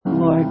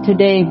Lord.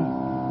 Today,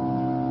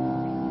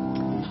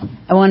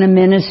 I want to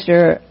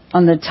minister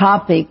on the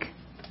topic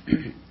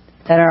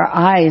that our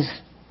eyes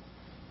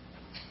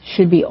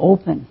should be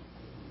open.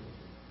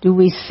 Do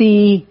we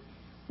see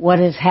what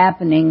is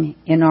happening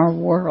in our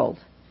world?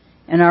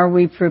 And are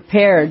we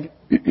prepared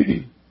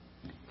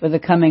for the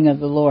coming of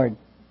the Lord?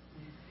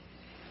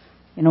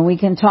 You know, we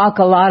can talk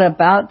a lot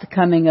about the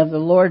coming of the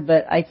Lord,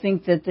 but I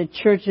think that the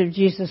Church of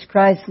Jesus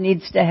Christ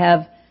needs to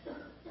have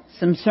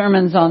some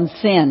sermons on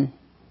sin,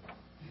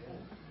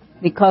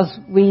 because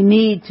we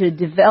need to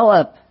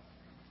develop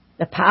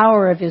the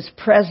power of His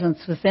presence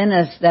within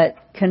us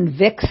that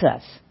convicts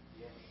us,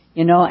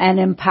 you know, and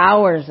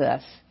empowers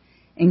us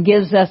and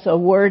gives us a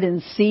word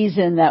in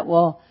season that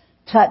will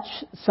touch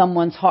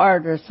someone's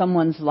heart or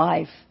someone's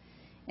life.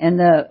 And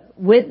the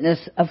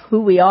witness of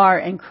who we are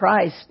in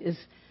Christ is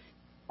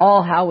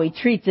all how we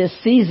treat this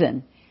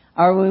season.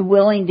 Are we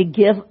willing to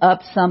give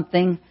up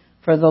something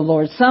for the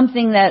Lord?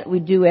 Something that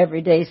we do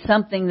every day,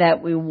 something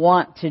that we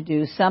want to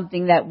do,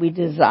 something that we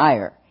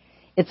desire.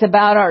 It's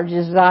about our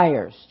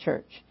desires,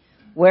 church.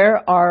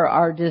 Where are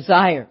our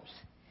desires?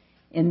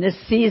 In this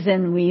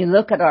season, we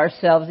look at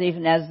ourselves,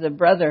 even as the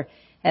brother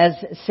has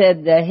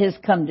said that his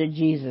come to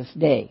Jesus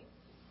day.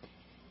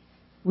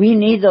 We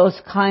need those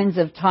kinds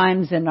of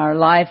times in our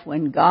life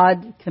when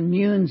God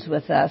communes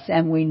with us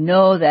and we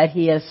know that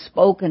He has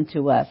spoken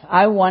to us.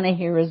 I want to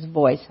hear His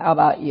voice. How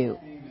about you?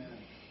 Amen.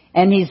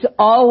 And He's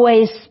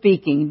always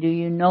speaking. Do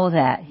you know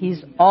that?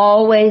 He's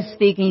always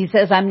speaking. He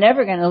says, I'm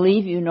never going to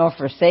leave you nor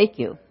forsake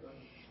you.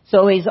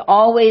 So He's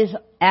always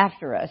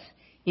after us.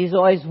 He's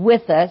always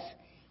with us.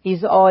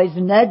 He's always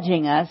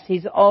nudging us.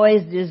 He's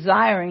always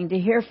desiring to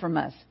hear from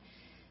us.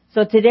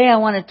 So today I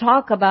want to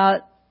talk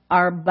about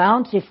our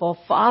bountiful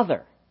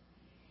Father.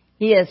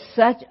 He is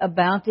such a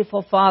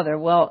bountiful Father.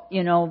 Well,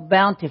 you know,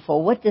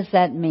 bountiful, what does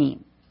that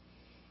mean?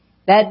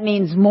 That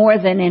means more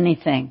than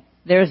anything.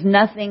 There's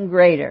nothing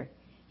greater.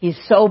 He's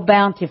so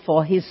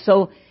bountiful. He's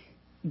so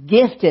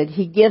gifted.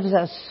 He gives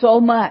us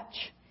so much.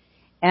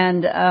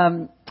 And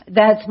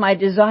that's my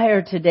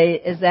desire today,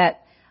 is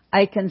that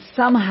I can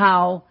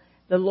somehow,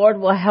 the Lord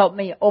will help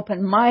me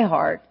open my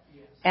heart,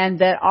 and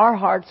that our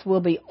hearts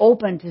will be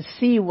open to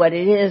see what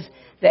it is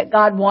that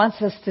God wants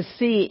us to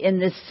see in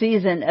this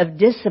season of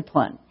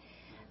discipline.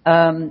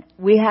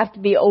 We have to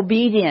be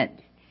obedient.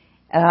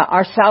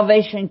 Our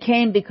salvation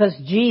came because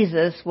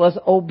Jesus was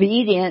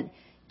obedient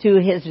to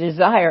His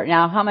desire.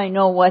 Now, how many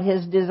know what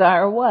His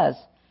desire was?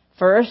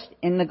 First,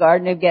 in the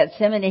Garden of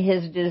Gethsemane,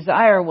 His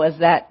desire was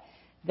that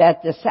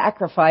the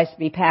sacrifice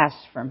be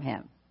passed from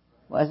Him.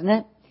 Wasn't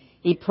it?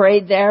 He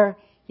prayed there.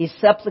 He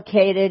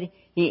supplicated.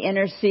 He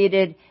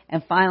interceded.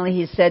 And finally,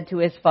 He said to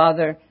His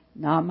Father,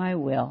 not my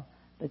will,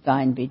 but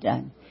thine be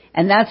done.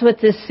 And that's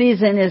what this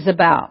season is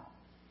about.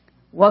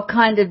 What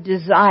kind of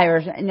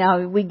desires?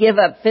 Now, we give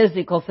up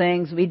physical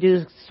things. We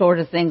do sort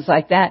of things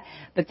like that.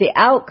 But the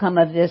outcome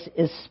of this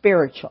is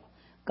spiritual.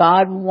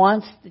 God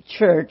wants the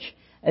church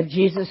of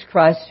Jesus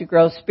Christ to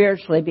grow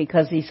spiritually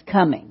because He's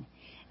coming.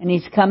 And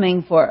He's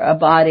coming for a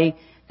body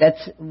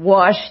that's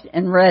washed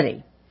and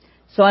ready.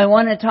 So I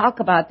want to talk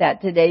about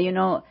that today. You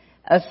know,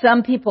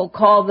 some people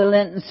call the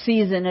Lenten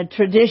season a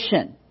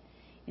tradition.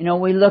 You know,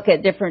 we look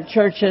at different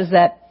churches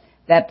that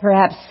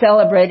perhaps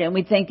celebrate it, and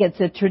we think it's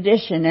a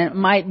tradition, and it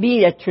might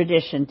be a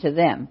tradition to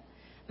them.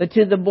 But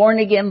to the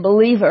born-again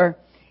believer,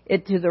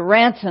 to the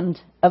ransomed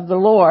of the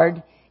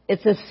Lord,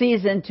 it's a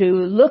season to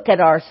look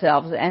at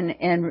ourselves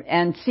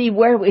and see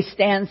where we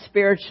stand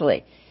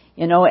spiritually.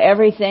 You know,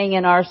 everything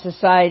in our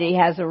society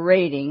has a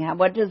rating.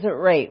 What does it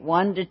rate?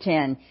 1 to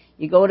 10.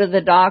 You go to the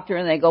doctor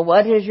and they go,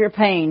 what is your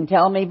pain?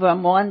 Tell me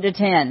from 1 to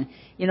 10.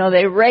 You know,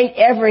 they rate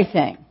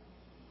everything.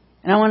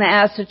 And I want to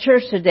ask the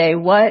church today,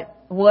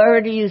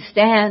 where do you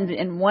stand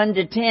in 1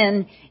 to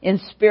 10 in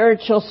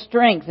spiritual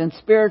strength and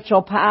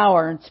spiritual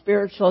power and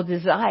spiritual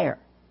desire?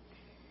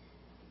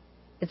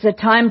 It's a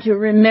time to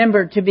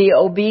remember to be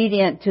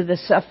obedient to the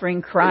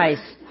suffering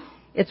Christ.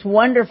 It's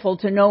wonderful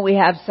to know we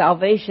have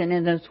salvation,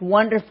 and it's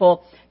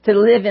wonderful to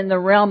live in the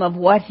realm of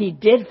what He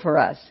did for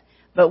us.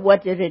 But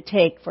what did it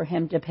take for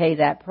Him to pay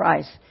that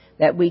price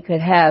that we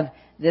could have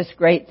this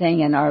great thing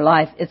in our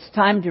life? It's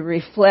time to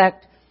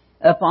reflect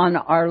upon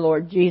our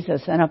Lord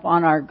Jesus and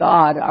upon our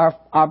God,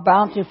 our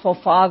bountiful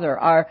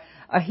Father.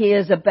 He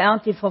is a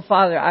bountiful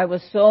Father. I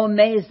was so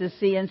amazed to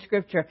see in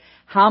Scripture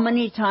how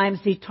many times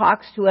He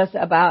talks to us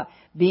about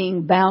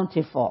being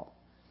bountiful.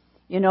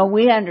 You know,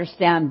 we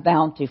understand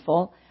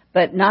bountiful,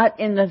 but not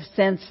in the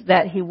sense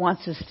that He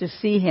wants us to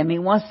see Him. He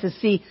wants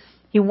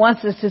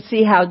us to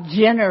see how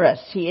generous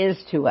He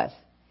is to us.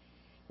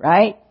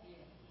 Right?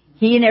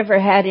 He never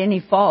had any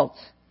faults,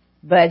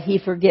 but He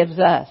forgives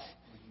us.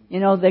 You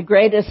know, the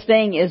greatest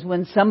thing is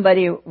when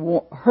somebody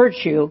hurts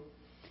you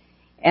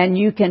and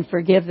you can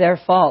forgive their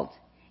fault.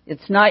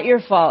 It's not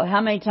your fault.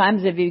 How many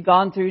times have you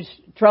gone through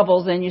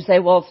troubles and you say,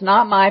 well, it's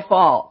not my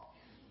fault?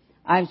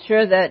 I'm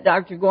sure that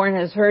Dr. Gorn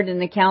has heard in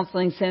the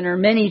counseling center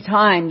many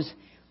times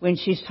when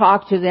she's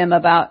talked to them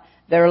about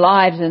their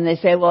lives and they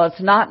say, well,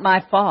 it's not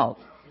my fault.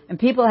 And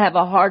people have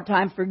a hard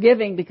time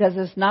forgiving because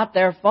it's not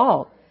their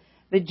fault.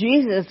 But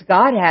Jesus,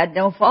 God had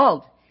no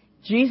fault.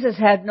 Jesus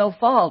had no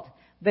fault,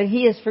 but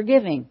He is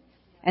forgiving.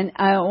 And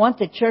I want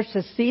the church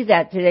to see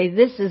that today.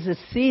 This is a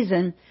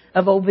season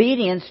of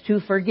obedience to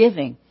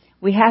forgiving.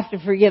 We have to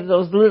forgive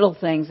those little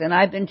things. And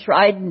I've been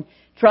tried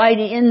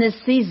in this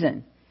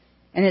season.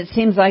 And it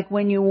seems like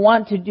when you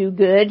want to do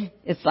good,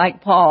 it's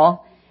like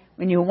Paul.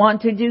 When you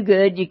want to do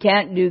good, you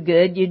can't do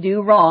good. You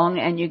do wrong,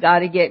 and you got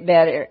to get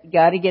better.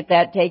 Got to get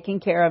that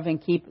taken care of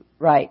and keep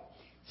right.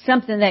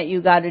 Something that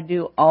you got to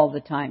do all the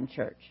time,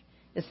 church.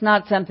 It's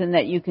not something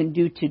that you can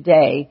do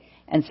today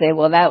and say,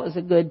 well, that was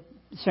a good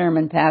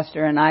sermon,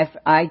 Pastor, and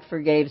I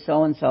forgave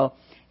so-and-so.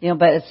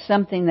 But it's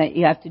something that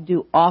you have to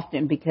do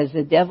often, because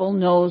the devil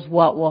knows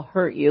what will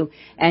hurt you,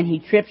 and he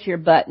trips your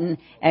button,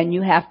 and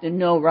you have to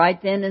know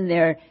right then and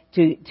there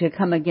to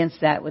come against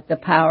that with the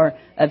power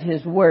of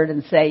His Word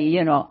and say,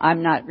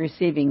 I'm not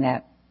receiving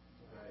that.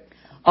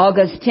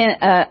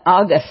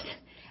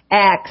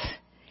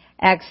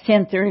 Acts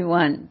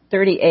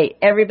 10:38.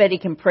 Everybody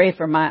can pray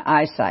for my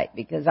eyesight,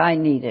 because I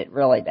need it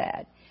really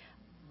bad.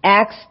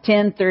 Acts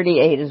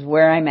 10:38 is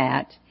where I'm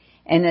at.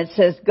 And it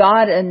says,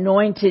 God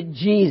anointed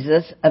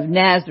Jesus of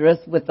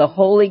Nazareth with the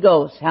Holy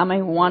Ghost. How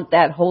many want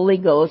that Holy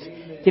Ghost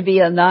to be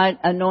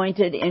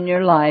anointed in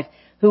your life?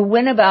 Who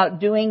went about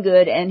doing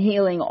good and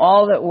healing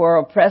all that were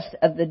oppressed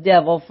of the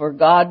devil, for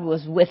God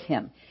was with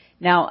Him.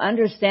 Now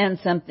understand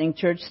something,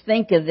 church.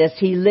 Think of this.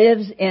 He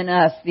lives in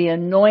us. The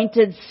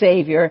anointed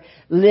Savior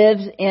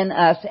lives in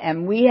us,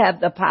 and we have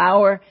the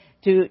power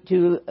to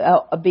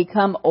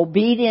become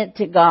obedient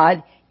to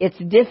God. It's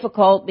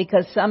difficult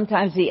because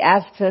sometimes He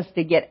asks us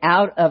to get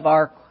out of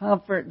our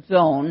comfort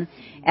zone,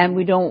 and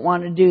we don't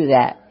want to do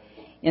that.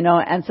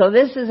 And so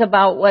this is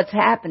about what's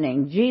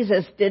happening.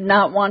 Jesus did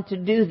not want to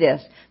do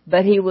this,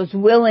 but He was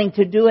willing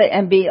to do it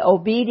and be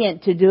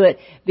obedient to do it,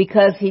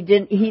 because He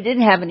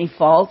didn't have any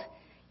fault.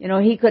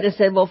 He could have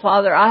said, well,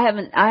 Father, I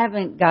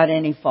haven't got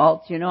any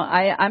faults.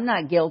 I'm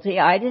not guilty.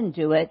 I didn't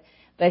do it.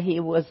 But He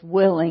was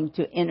willing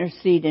to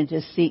intercede and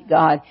to seek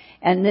God.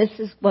 And this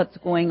is what's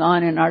going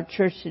on in our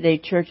church today,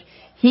 church.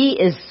 He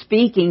is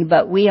speaking,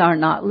 but we are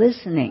not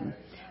listening.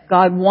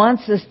 God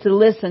wants us to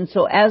listen.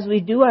 So as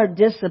we do our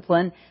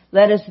discipline,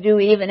 let us do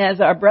even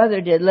as our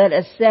brother did. Let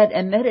us sit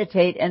and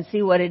meditate and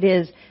see what it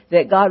is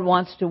that God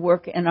wants to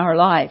work in our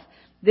life.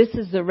 This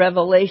is the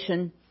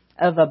revelation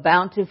of a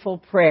bountiful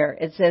prayer.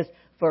 It says,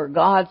 for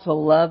God so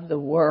loved the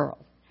world.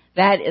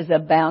 That is a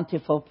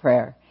bountiful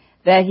prayer.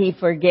 That He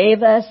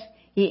forgave us.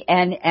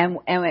 And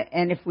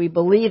if we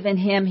believe in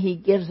Him, He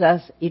gives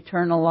us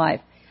eternal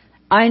life.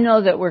 I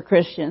know that we're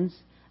Christians.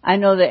 I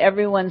know that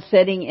everyone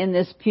sitting in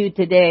this pew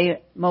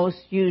today most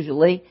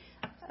usually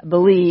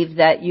believe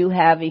that you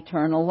have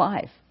eternal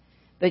life.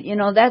 But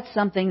that's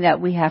something that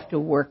we have to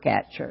work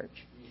at, church.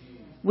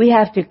 We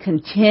have to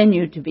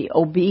continue to be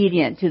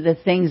obedient to the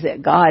things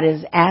that God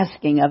is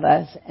asking of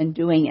us and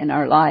doing in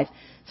our life.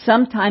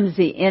 Sometimes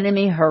the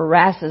enemy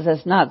harasses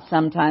us, not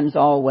sometimes,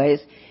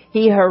 always.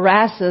 He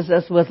harasses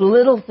us with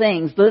little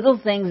things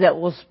that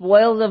will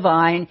spoil the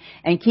vine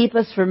and keep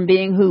us from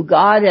being who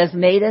God has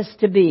made us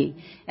to be.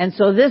 And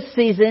so this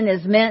season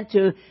is meant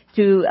to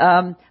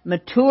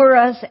mature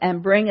us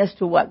and bring us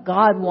to what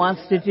God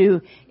wants to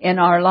do in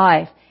our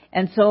life.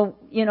 And so,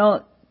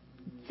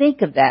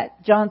 think of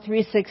that. John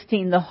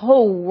 3:16, the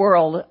whole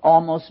world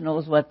almost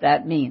knows what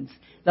that means.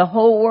 The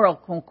whole world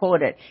can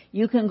quote it.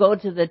 You can go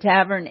to the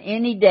tavern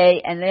any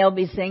day and they'll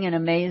be singing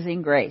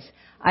Amazing Grace.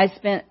 I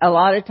spent a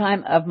lot of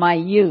time of my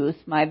youth,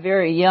 my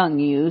very young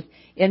youth,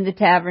 in the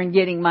tavern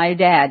getting my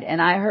dad. And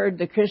I heard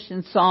the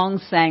Christian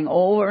songs sang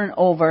over and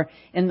over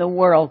in the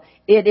world.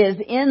 It is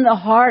in the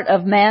heart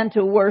of man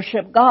to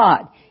worship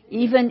God.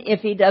 Even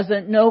if he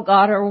doesn't know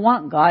God or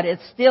want God,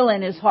 it's still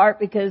in his heart,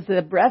 because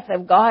the breath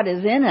of God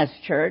is in us,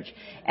 church.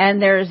 And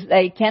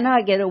they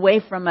cannot get away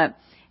from it.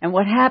 And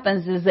what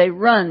happens is they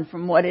run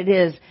from what it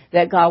is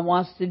that God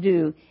wants to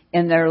do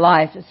in their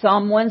life.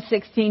 Psalm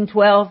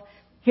 116:12.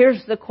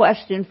 Here's the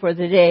question for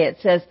the day. It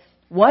says,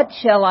 what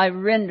shall I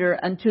render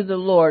unto the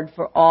Lord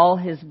for all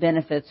His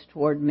benefits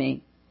toward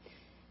me?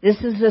 This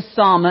is the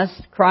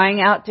psalmist crying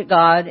out to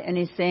God, and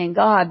he's saying,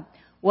 God,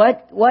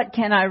 what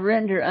can I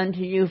render unto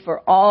you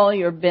for all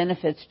your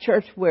benefits?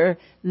 Church, we're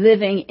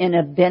living in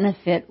a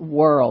benefit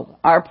world.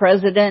 Our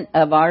president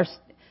of our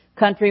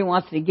country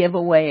wants to give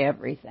away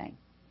everything.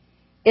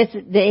 It's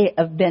a day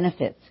of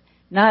benefits.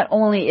 Not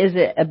only is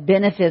it a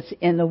benefits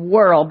in the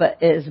world, but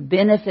it is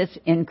benefits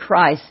in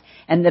Christ.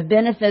 And the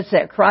benefits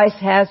that Christ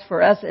has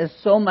for us is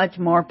so much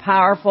more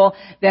powerful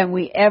than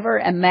we ever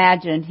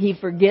imagined. He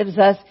forgives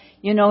us.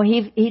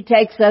 He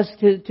takes us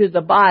to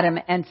the bottom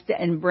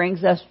and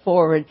brings us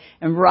forward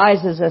and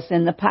rises us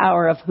in the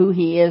power of who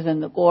He is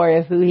and the glory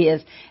of who He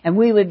is. And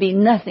we would be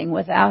nothing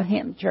without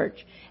Him,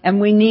 church. And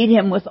we need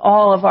Him with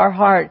all of our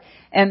heart.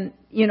 And,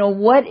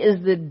 what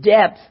is the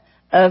depth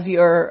of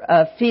your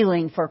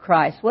feeling for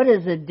Christ? What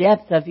is the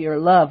depth of your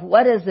love?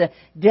 What is the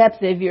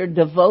depth of your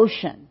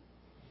devotion?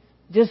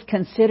 just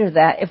consider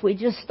that. If we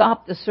just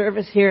stopped the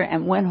service here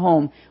and went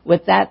home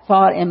with that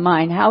thought in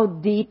mind, how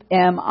deep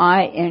am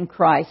I in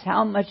Christ?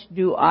 How much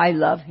do I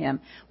love Him?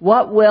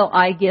 What will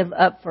I give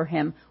up for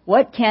Him?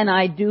 What can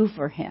I do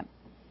for Him?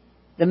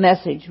 The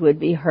message would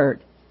be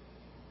heard.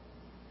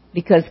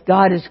 Because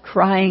God is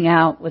crying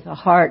out with a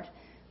heart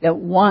that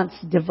wants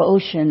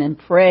devotion and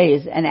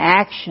praise and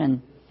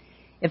action.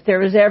 If there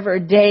was ever a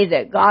day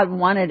that God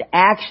wanted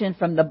action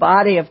from the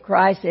body of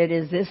Christ, it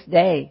is this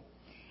day.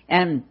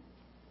 And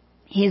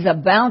He's a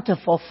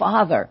bountiful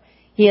Father.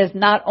 He has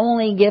not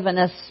only given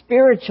us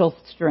spiritual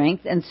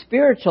strength and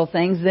spiritual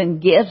things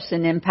and gifts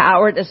and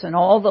empowered us and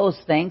all those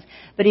things,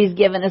 but He's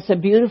given us a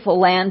beautiful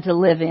land to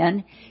live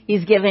in.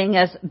 He's giving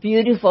us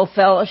beautiful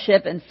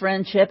fellowship and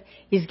friendship.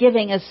 He's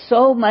giving us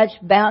so much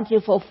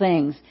bountiful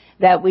things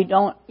that we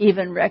don't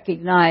even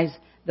recognize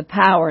the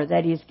power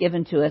that He's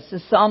given to us.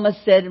 The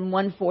psalmist said in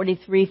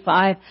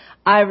 143:5,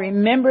 I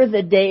remember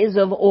the days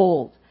of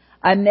old.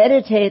 I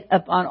meditate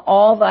upon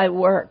all thy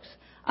works.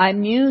 I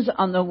muse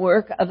on the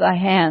work of thy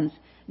hands,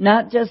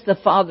 not just the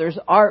Father's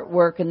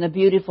artwork and the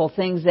beautiful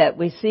things that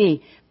we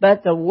see,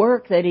 but the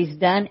work that He's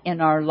done in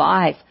our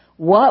life.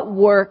 What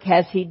work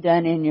has He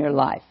done in your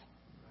life?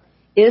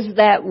 Is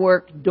that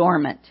work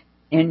dormant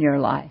in your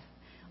life?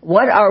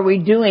 What are we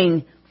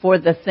doing for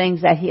the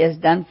things that He has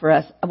done for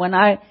us? When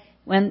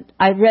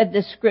I read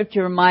this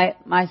scripture, my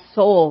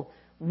soul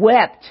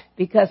wept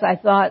because I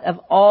thought of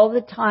all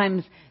the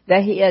times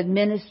that He had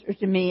ministered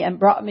to me and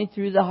brought me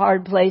through the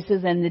hard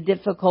places and the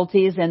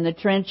difficulties and the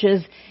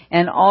trenches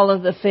and all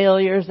of the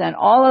failures and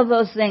all of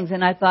those things.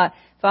 And I thought,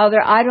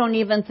 Father, I don't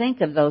even think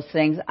of those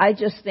things. I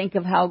just think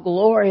of how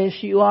glorious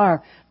You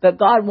are. But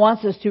God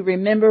wants us to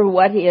remember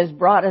what He has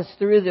brought us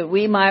through, that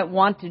we might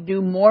want to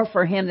do more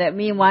for Him, that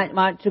we might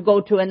want to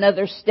go to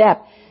another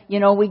step. You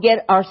know, we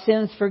get our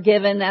sins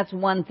forgiven, that's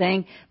one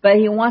thing, but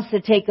He wants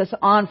to take us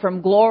on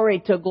from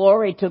glory to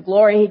glory to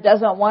glory. He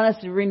doesn't want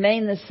us to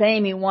remain the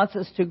same. He wants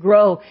us to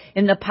grow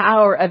in the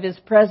power of His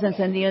presence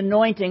and the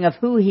anointing of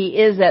who He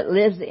is that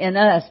lives in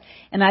us.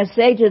 And I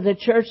say to the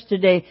church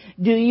today,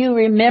 do you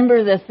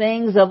remember the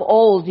things of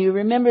old? Do you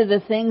remember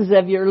the things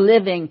of your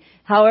living?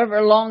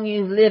 However long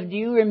you've lived, do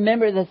you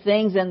remember the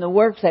things and the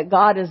works that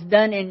God has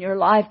done in your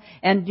life?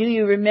 And do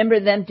you remember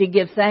them to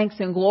give thanks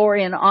and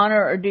glory and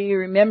honor, or do you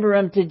remember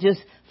them to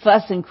just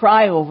fuss and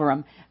cry over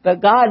them?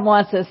 But God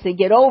wants us to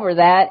get over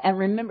that and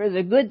remember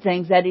the good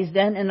things that He's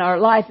done in our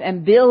life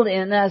and build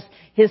in us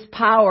His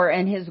power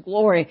and His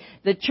glory.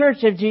 The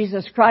Church of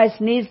Jesus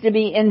Christ needs to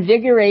be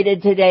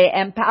invigorated today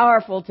and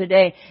powerful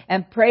today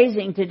and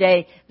praising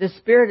today. The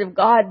Spirit of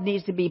God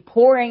needs to be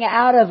pouring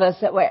out of us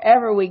that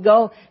wherever we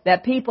go,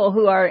 that people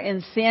who are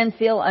in sin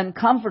feel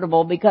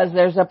uncomfortable because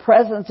there's a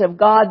presence of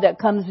God that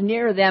comes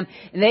near them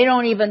and they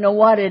don't even know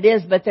what it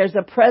is, but there's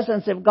a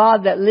presence of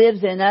God that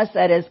lives in us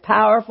that is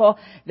powerful,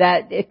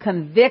 that it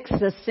convicts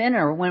the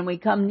sinner when we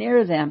come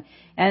near them.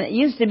 And it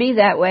used to be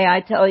that way.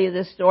 I tell you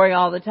this story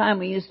all the time.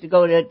 We used to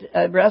go to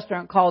a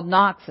restaurant called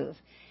Knox's,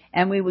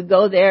 and we would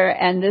go there,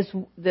 and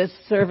this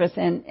service,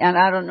 and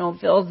I don't know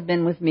if Phil's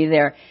been with me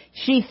there,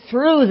 she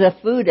threw the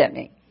food at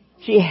me.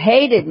 She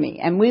hated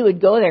me, and we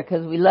would go there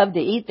because we loved to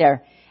eat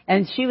there.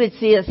 And she would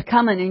see us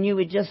coming, and you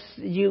would just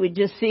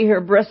see her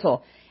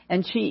bristle.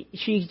 And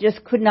she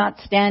just could not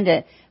stand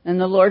it. And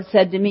the Lord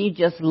said to me,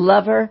 just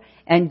love her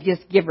and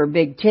just give her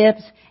big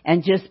tips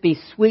and just be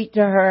sweet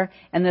to her.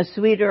 And the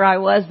sweeter I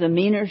was, the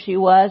meaner she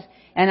was.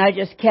 And I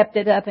just kept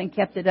it up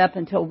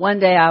until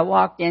one day I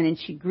walked in and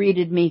she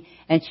greeted me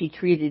and she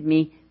treated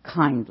me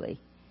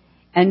kindly.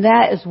 And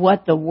that is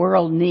what the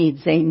world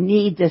needs. They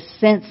need to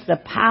sense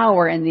the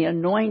power and the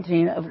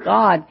anointing of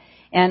God.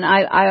 And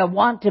I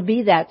want to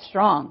be that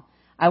strong.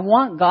 I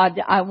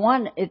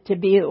want it to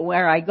be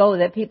where I go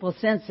that people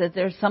sense that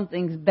there's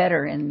something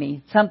better in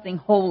me, something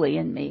holy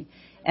in me.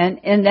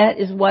 And that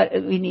is what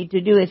we need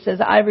to do. It says,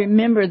 I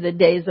remember the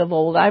days of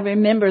old. I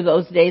remember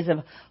those days of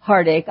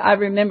heartache. I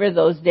remember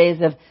those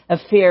days of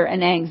fear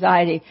and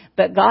anxiety.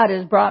 But God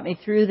has brought me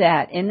through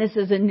that. And this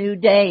is a new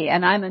day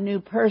and I'm a new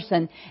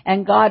person.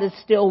 And God is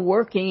still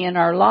working in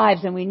our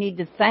lives. And we need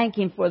to thank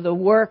Him for the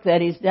work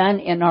that He's done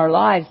in our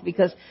lives.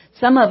 Because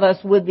some of us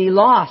would be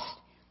lost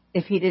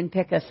if He didn't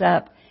pick us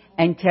up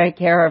and take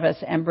care of us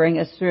and bring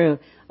us through.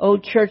 Oh,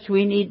 church,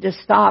 we need to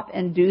stop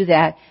and do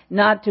that.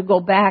 Not to go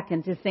back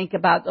and to think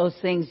about those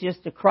things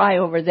just to cry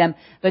over them,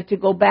 but to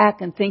go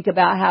back and think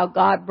about how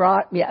God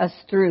brought us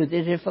through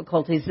the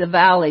difficulties, the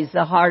valleys,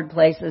 the hard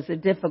places, the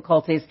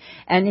difficulties,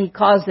 and He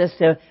caused us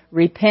to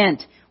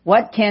repent.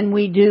 What can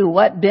we do?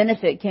 What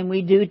benefit can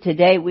we do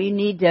today?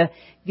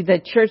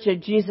 The Church of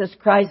Jesus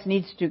Christ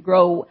needs to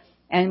grow.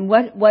 And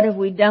what have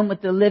we done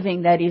with the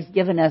living that He's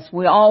given us?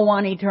 We all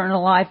want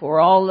eternal life.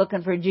 We're all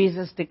looking for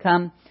Jesus to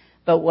come.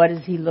 But what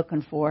is He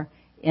looking for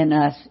in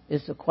us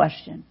is the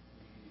question.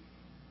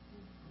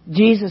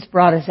 Jesus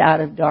brought us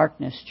out of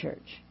darkness,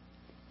 church.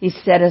 He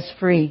set us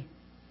free.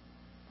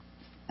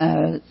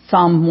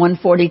 Psalm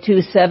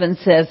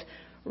 142:7 says,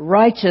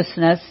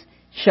 righteousness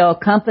shall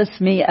compass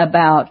me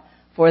about,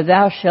 for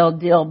thou shalt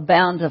deal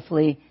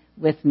bountifully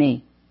with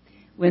me.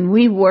 when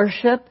we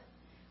worship,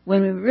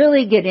 when we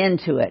really get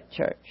into it,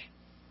 church,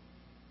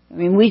 I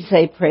mean, we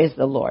say praise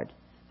the Lord,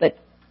 but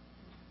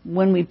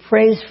when we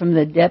praise from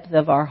the depth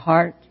of our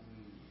heart,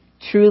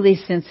 truly,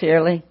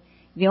 sincerely,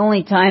 the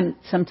only time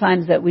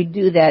sometimes that we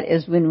do that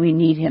is when we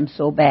need Him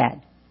so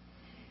bad.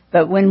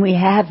 But when we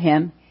have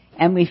Him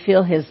and we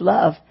feel His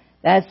love,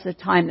 that's the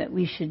time that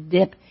we should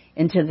dip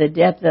into the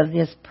depth of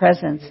His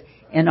presence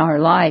in our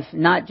life,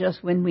 not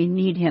just when we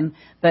need Him,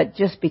 but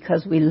just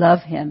because we love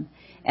Him.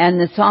 And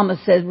the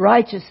psalmist says,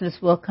 righteousness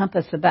will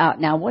compass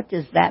about. Now, what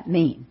does that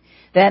mean?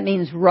 That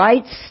means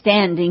right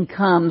standing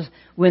comes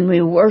when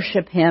we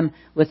worship Him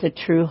with a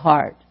true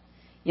heart.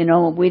 You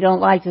know, we don't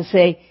like to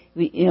say,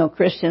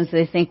 Christians,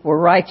 they think we're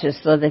righteous,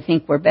 so they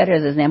think we're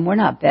better than them. We're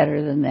not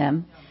better than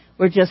them.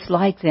 We're just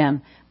like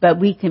them. But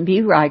we can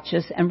be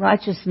righteous, and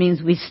righteous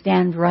means we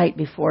stand right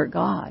before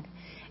God.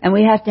 And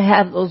we have to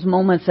have those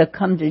moments that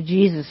come to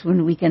Jesus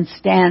when we can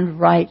stand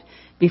right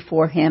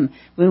before Him.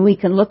 When we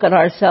can look at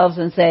ourselves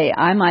and say,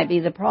 I might be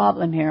the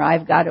problem here.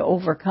 I've got to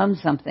overcome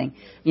something.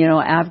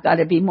 I've got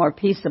to be more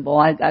peaceable.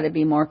 I've got to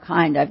be more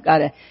kind. I've got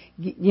to,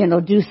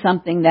 do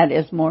something that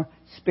is more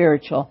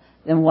spiritual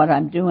than what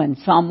I'm doing.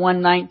 Psalm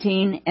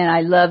 119, and I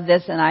love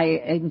this, and I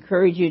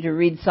encourage you to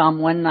read Psalm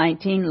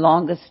 119,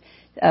 longest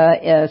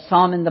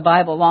psalm in the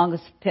Bible,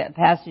 longest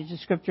passage of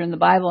Scripture in the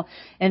Bible,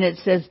 and it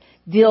says,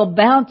 deal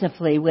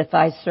bountifully with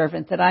thy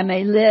servant, that I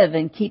may live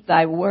and keep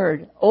thy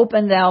word.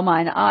 Open thou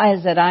mine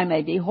eyes, that I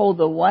may behold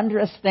the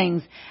wondrous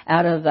things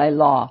out of thy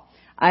law.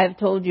 I have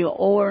told you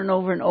over and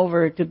over and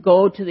over to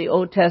go to the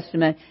Old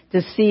Testament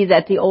to see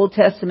that the Old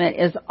Testament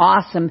is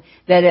awesome,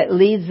 that it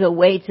leads the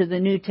way to the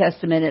New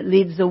Testament. It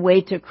leads the way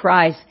to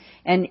Christ.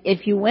 And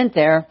if you went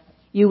there,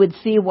 you would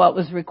see what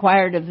was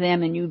required of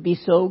them, and you would be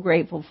so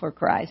grateful for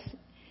Christ.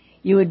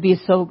 You would be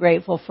so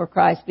grateful for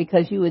Christ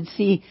because you would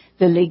see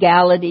the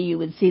legality, you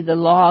would see the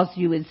laws,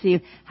 you would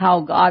see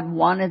how God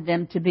wanted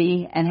them to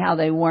be and how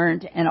they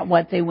weren't, and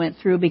what they went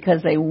through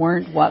because they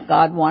weren't what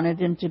God wanted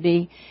them to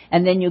be.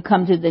 And then you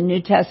come to the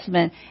New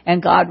Testament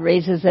and God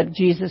raises up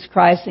Jesus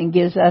Christ and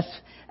gives us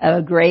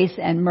grace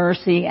and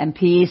mercy and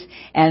peace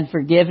and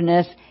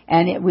forgiveness.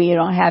 And we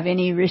don't have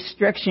any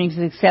restrictions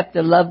except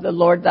to love the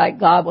Lord thy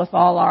God with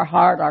all our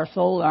heart, our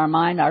soul, our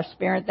mind, our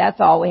spirit.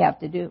 That's all we have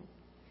to do.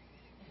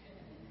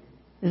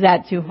 Is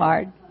that too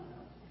hard?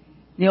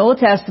 In the Old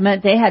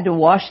Testament, they had to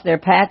wash their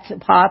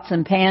pots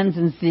and pans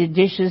and the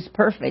dishes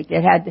perfect.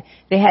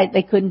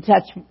 They couldn't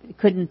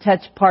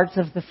touch parts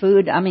of the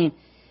food. I mean,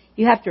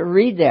 you have to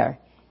read there.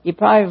 You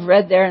probably have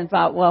read there and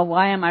thought, well,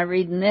 why am I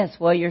reading this?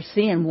 Well, you're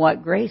seeing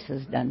what grace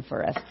has done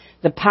for us.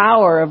 The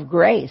power of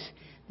grace.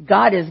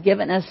 God has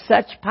given us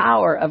such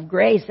power of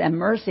grace and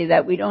mercy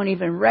that we don't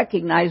even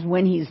recognize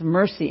when He's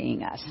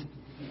mercying us.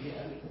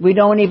 We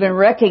don't even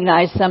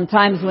recognize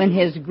sometimes when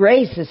His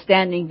grace is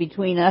standing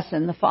between us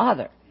and the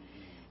Father.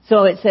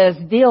 So it says,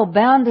 deal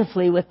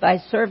bountifully with thy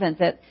servant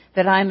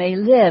that I may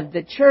live.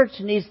 The church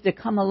needs to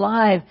come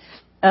alive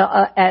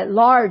at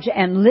large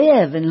and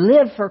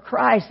live for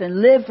Christ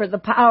and live for the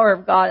power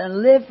of God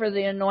and live for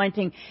the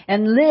anointing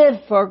and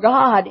live for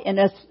God in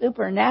a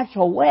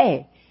supernatural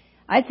way.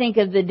 I think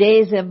of the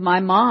days of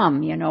my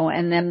mom,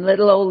 and them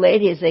little old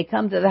ladies. They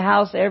come to the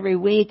house every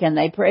week and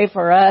they pray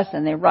for us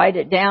and they write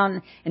it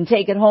down and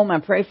take it home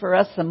and pray for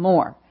us some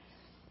more.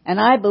 And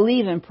I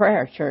believe in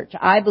prayer, church.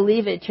 I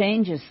believe it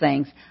changes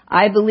things.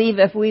 I believe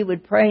if we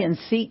would pray and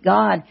seek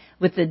God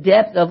with the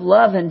depth of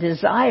love and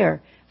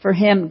desire for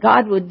Him,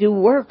 God would do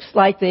works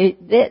like they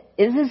did.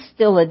 Is this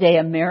still a day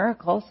of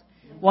miracles?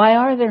 Why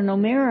are there no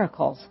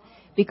miracles?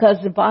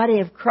 Because the body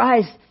of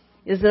Christ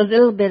is a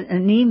little bit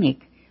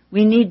anemic.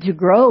 We need to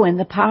grow in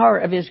the power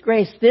of His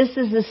grace. This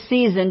is a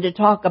season to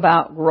talk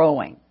about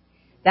growing.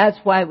 That's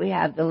why we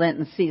have the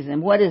Lenten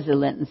season. What is the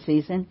Lenten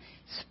season?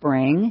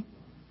 Spring.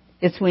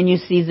 It's when you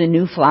see the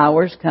new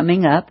flowers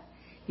coming up.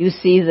 You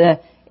see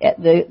what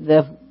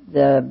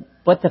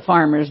the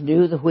farmers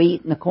do, the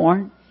wheat and the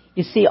corn.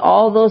 You see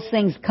all those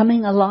things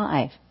coming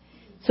alive.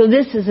 So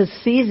this is a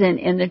season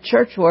in the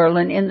church world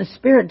and in the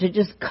Spirit to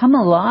just come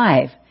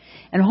alive.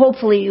 And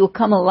hopefully you'll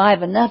come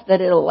alive enough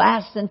that it'll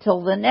last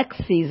until the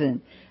next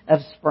season of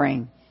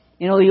spring.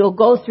 You'll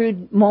go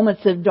through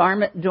moments of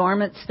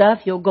dormant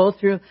stuff. You'll go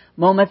through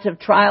moments of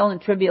trial and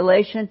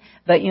tribulation.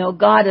 But,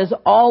 God is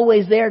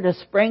always there to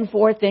spring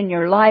forth in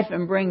your life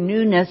and bring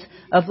newness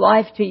of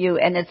life to you.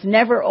 And it's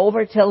never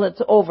over till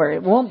it's over.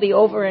 It won't be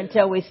over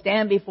until we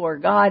stand before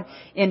God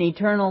in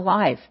eternal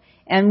life.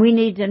 And we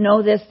need to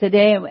know this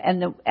today,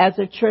 and as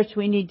a church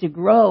we need to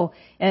grow.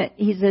 And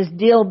He says,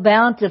 deal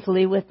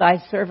bountifully with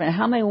thy servant.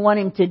 How many want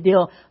Him to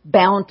deal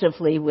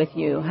bountifully with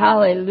you?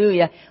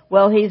 Hallelujah.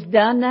 Well, He's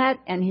done that,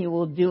 and He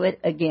will do it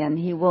again.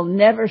 He will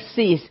never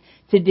cease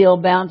to deal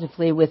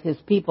bountifully with His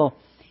people.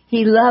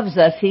 He loves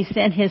us. He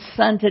sent His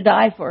Son to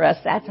die for us.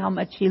 That's how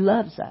much He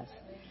loves us.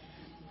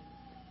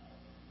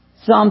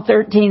 Psalm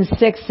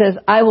 13:6 says,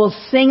 I will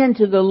sing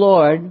unto the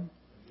Lord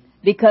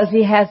because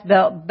He has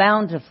dealt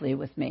bountifully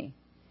with me.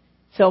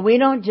 So we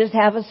don't just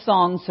have a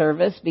song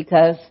service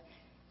because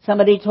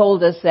somebody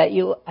told us that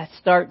you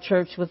start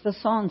church with a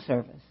song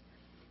service.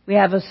 We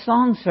have a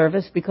song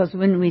service because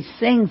when we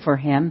sing for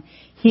Him,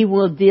 He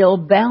will deal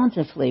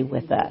bountifully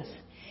with us.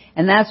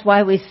 And that's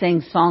why we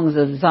sing songs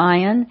of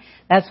Zion.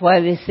 That's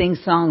why we sing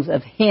songs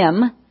of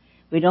Him.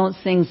 We don't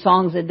sing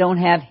songs that don't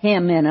have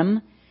Him in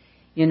them,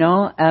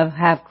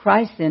 have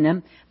Christ in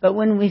them. But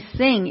when we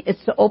sing,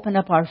 it's to open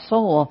up our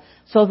soul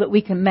so that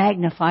we can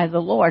magnify the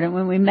Lord. And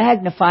when we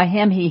magnify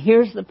Him, He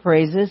hears the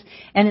praises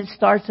and it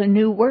starts a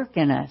new work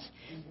in us.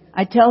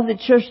 I tell the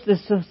church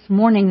this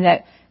morning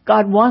that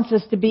God wants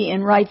us to be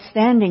in right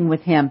standing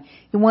with Him.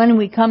 When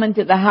we come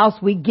into the house,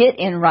 we get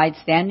in right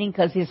standing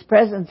because His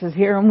presence is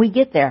here and we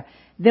get there.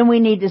 Then we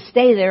need to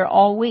stay there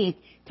all week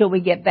till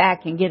we get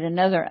back and get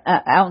another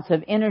ounce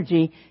of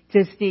energy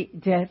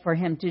for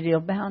Him to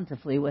deal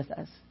bountifully with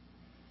us.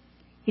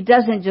 He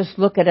doesn't just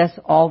look at us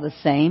all the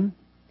same.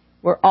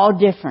 We're all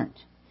different.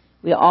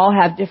 We all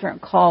have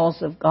different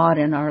calls of God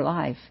in our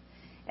life.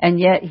 And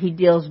yet He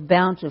deals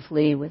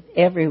bountifully with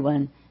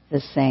everyone the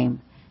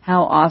same.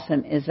 How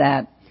awesome is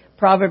that?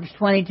 Proverbs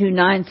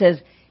 22:9 says,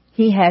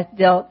 He hath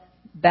dealt,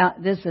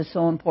 this is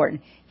so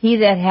important, He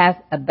that hath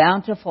a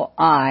bountiful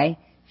eye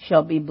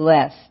shall be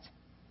blessed.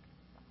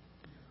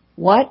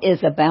 What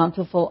is a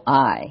bountiful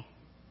eye?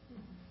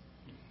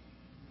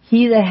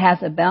 He that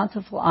hath a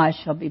bountiful eye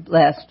shall be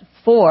blessed,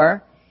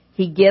 for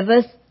He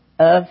giveth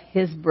of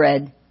His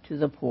bread to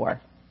the poor.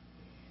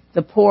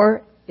 The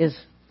poor is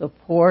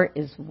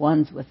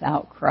ones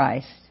without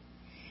Christ.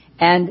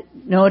 And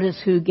notice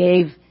who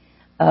gave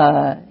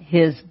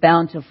His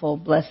bountiful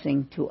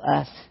blessing to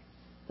us,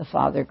 the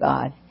Father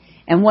God.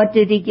 And what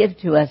did He give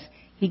to us?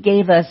 He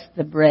gave us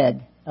the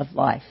bread of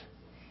life.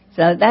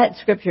 So that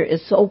scripture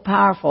is so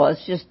powerful.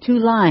 It's just 2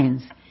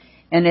 lines.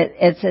 And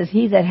it says,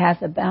 He that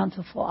hath a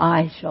bountiful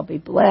eye shall be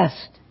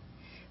blessed.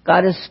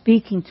 God is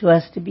speaking to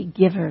us to be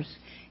givers.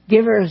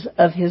 Givers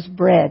of His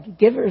bread.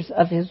 Givers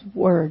of His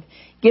word.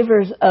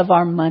 Givers of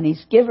our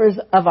monies. Givers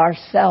of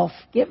ourself.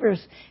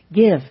 Givers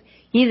give.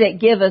 He that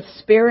giveth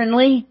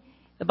sparingly,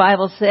 the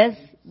Bible says,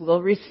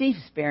 will receive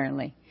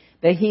sparingly.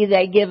 But he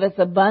that giveth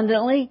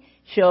abundantly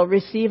shall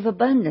receive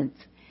abundance.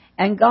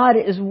 And God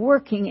is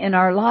working in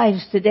our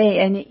lives today,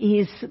 and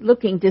He's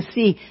looking to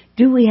see,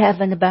 do we have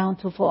a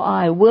bountiful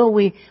eye? Will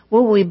we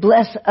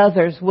bless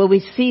others? Will we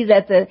see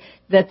that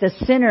the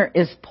sinner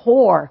is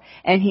poor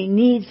and he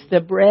needs the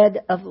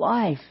bread of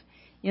life?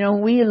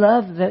 We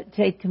love to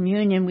take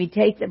communion. We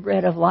take the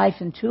bread of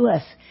life into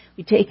us.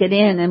 We take it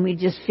in and we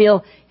just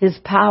feel His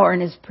power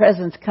and His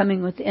presence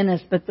coming within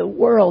us. But the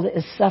world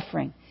is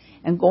suffering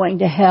and going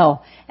to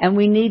hell. And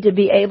we need to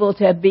be able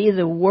to be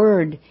the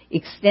Word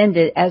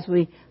extended as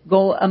we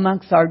go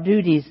amongst our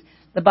duties.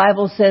 The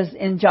Bible says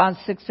in John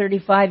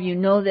 6:35, you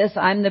know this,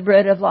 I'm the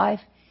bread of life.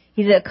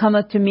 He that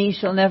cometh to me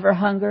shall never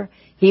hunger.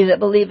 He that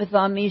believeth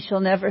on me shall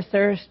never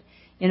thirst.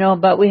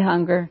 But we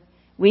hunger.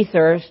 We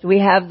thirst. We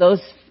have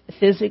those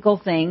physical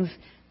things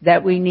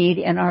that we need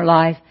in our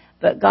life.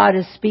 But God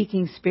is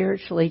speaking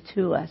spiritually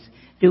to us.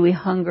 Do we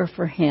hunger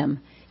for Him?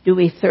 Do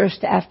we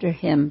thirst after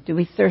Him? Do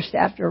we thirst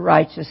after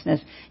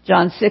righteousness?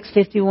 John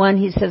 6:51,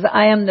 He says,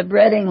 I am the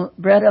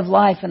bread of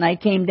life, and I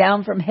came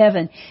down from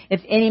heaven.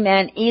 If any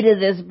man eat of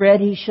this bread,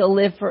 he shall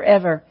live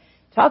forever.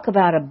 Talk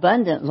about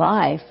abundant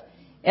life.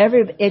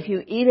 If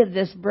you eat of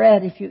this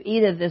bread, if you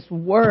eat of this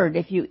word,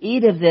 if you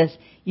eat of this,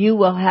 you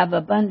will have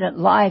abundant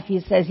life.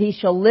 He says He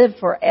shall live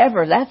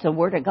forever. That's a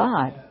word of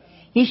God.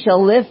 He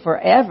shall live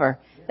forever.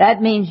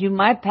 That means you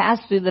might pass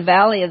through the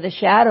valley of the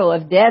shadow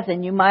of death,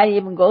 and you might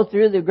even go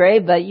through the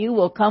grave, but you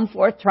will come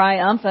forth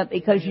triumphant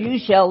because you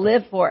shall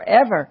live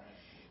forever.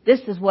 This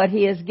is what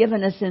He has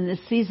given us in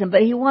this season.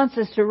 But He wants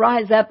us to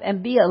rise up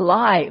and be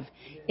alive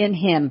in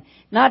Him.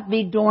 Not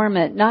be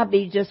dormant, not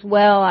be just,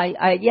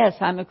 yes,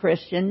 I'm a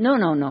Christian.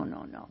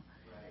 No.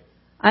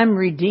 I'm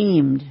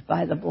redeemed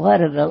by the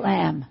blood of the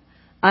Lamb.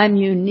 I'm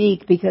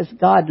unique because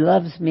God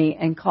loves me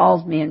and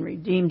called me and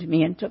redeemed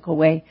me and took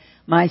away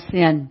my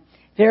sin.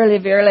 Verily,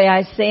 verily,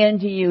 I say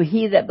unto you,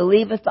 he that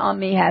believeth on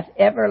me hath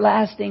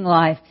everlasting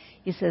life.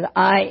 He says,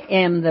 I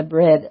am the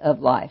bread of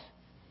life.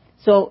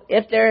 So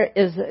if there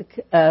is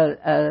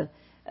a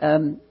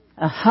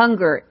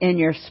hunger in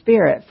your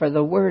spirit for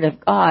the Word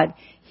of God,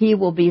 He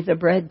will be the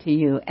bread to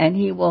you, and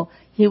He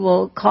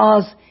will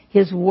cause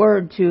His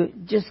Word to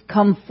just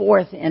come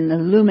forth in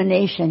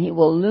illumination. He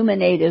will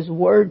illuminate His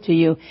Word to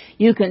you.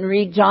 You can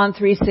read John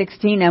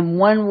 3:16 and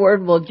one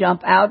word will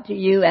jump out to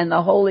you, and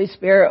the Holy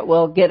Spirit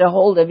will get a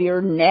hold of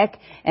your neck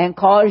and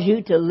cause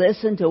you to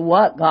listen to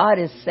what God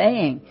is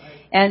saying.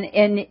 And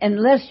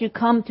unless you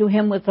come to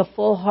Him with a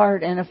full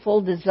heart and a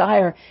full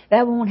desire,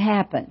 that won't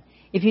happen.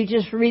 If you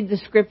just read the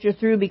Scripture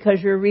through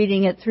because you're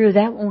reading it through,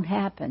 that won't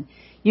happen.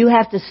 You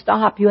have to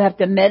stop. You have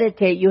to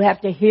meditate. You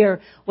have to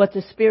hear what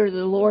the Spirit of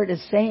the Lord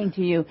is saying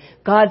to you.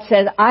 God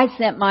said, I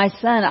sent my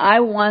Son. I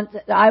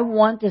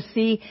want to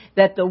see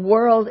that the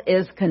world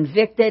is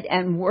convicted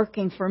and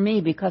working for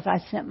me because I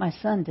sent my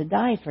Son to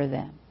die for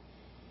them.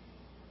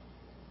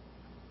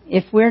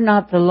 If we're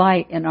not the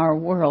light in our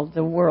world,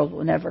 the world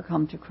will never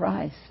come to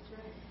Christ.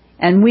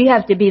 And we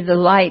have to be the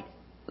light,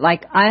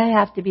 like I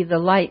have to be the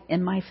light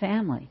in my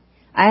family.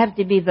 I have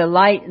to be the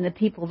light in the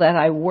people that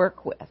I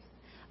work with.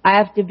 I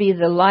have to be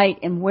the light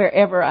in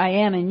wherever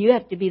I am, and you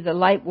have to be the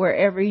light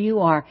wherever you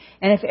are.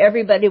 And if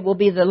everybody will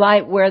be the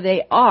light where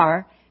they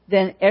are,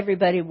 then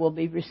everybody will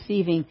be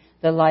receiving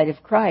the light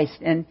of Christ.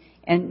 And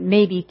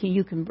maybe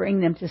you can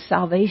bring them to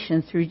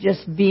salvation through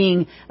just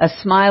being a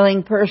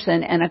smiling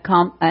person and a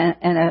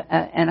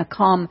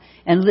calm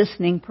and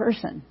listening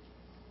person.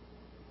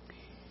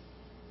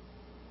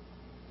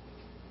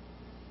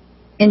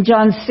 In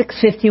John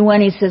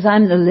 6:51, he says,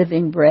 I'm the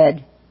living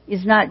bread.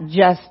 He's not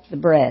just the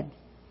bread.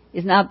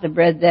 He's not the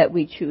bread that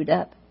we chewed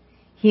up.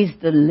 He's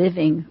the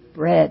living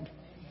bread.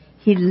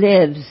 He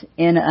lives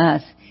in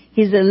us.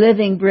 He's the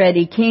living bread.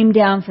 He came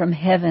down from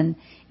heaven.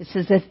 It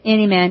says, if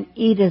any man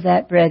eat of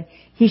that bread,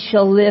 he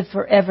shall live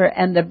forever.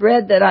 And the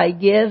bread that I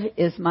give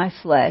is my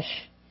flesh,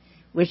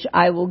 which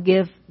I will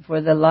give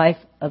for the life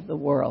of the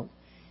world.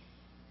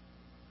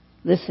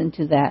 Listen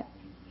to that.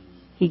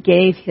 He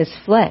gave His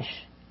flesh.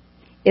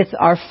 It's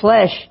our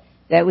flesh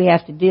that we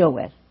have to deal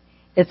with.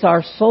 It's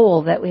our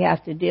soul that we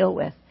have to deal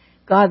with.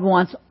 God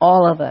wants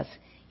all of us.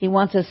 He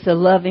wants us to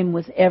love Him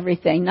with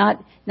everything.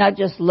 Not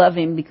just love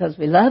Him because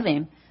we love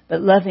Him,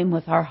 but love Him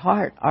with our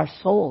heart, our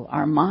soul,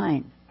 our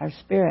mind, our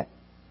spirit.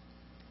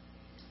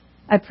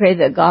 I pray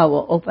that God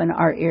will open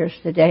our ears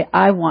today.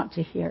 I want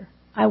to hear.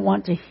 I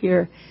want to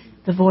hear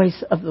the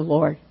voice of the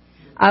Lord.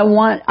 I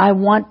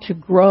want to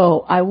grow.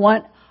 I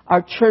want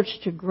our church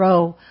to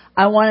grow.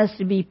 I want us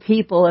to be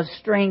people of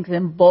strength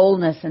and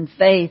boldness and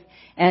faith,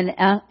 and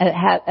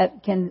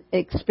can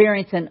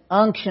experience an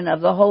unction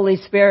of the Holy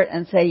Spirit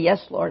and say, yes,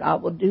 Lord, I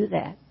will do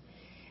that.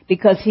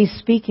 Because He's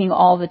speaking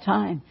all the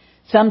time.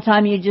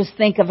 Sometimes you just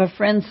think of a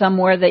friend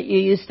somewhere that you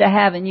used to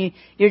have, and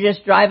you're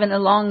just driving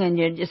along and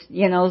you're just,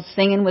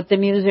 singing with the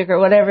music or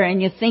whatever, and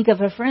you think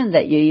of a friend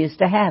that you used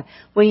to have.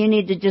 Well, you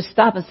need to just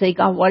stop and say,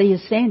 God, what are you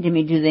saying to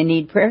me? Do they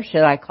need prayer?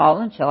 Should I call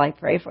them? Shall I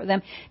pray for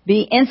them?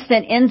 Be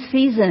instant in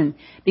season,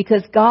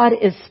 because God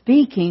is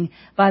speaking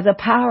by the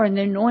power and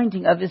the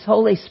anointing of His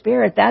Holy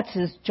Spirit. That's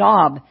His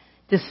job,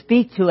 to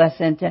speak to us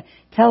and to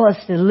tell us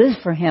to live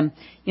for Him.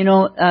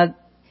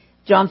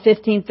 John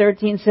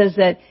 15:13 says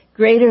that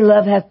greater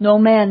love hath no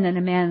man than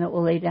a man that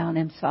will lay down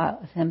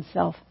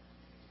himself.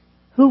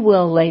 Who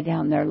will lay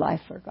down their life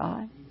for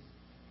God?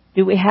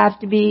 Do we have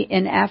to be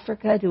in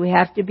Africa? Do we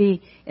have to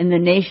be in the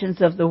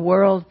nations of the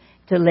world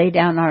to lay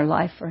down our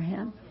life for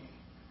Him?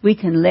 We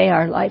can lay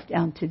our life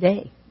down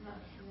today.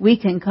 We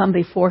can come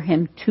before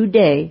Him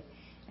today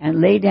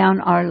and lay down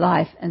our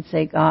life and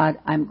say, God,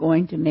 I'm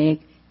going to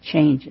make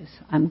changes.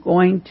 I'm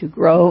going to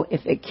grow.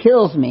 If it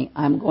kills me,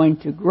 I'm going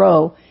to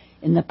grow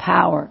in the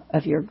power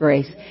of your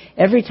grace.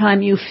 Every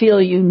time you feel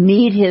you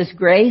need His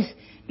grace,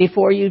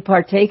 before you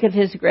partake of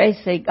His grace,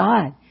 say,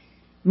 God,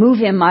 move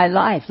in my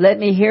life. Let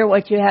me hear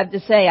what you have to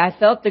say. I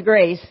felt the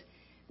grace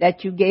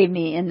that you gave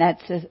me in that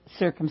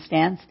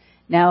circumstance.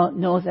 Now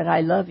know that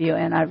I love you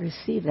and I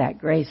receive that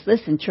grace.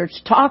 Listen, church,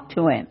 talk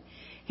to Him.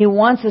 He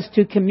wants us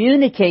to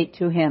communicate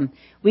to Him.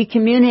 We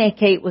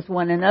communicate with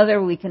one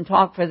another. We can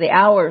talk for the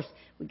hours.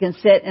 We can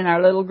sit in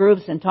our little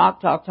groups and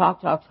talk.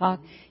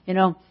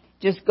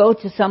 Just go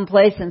to some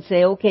place and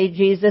say, okay,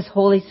 Jesus,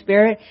 Holy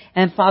Spirit,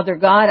 and Father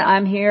God,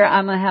 I'm here.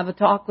 I'm going to have a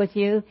talk with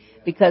you,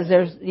 because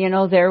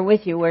they're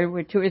with you.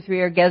 Where 2 or 3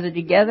 are gathered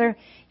together,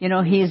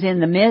 He's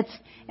in the midst.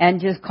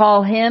 And just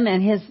call Him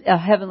and His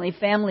heavenly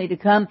family to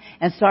come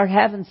and start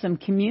having some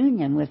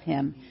communion with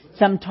Him,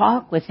 some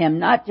talk with Him,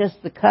 not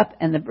just the cup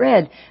and the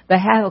bread, but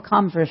have a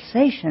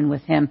conversation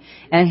with Him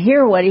and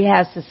hear what He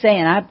has to say.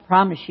 And I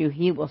promise you,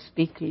 He will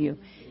speak to you.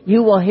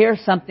 You will hear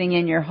something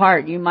in your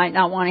heart. You might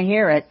not want to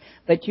hear it,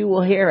 but you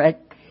will hear it.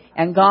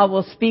 And God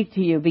will speak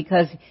to you,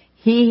 because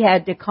He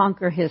had to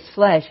conquer His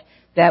flesh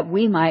that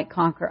we might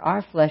conquer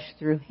our flesh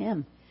through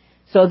Him.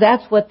 So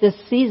that's what this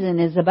season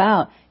is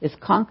about, is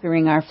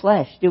conquering our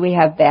flesh. Do we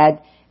have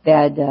bad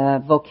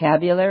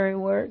vocabulary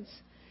words?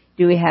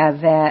 Do we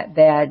have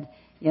bad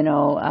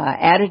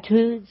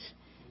attitudes?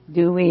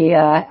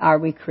 Are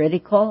we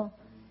critical?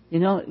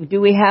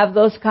 Do we have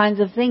those kinds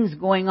of things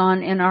going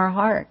on in our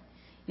heart?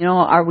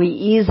 Are we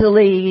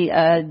easily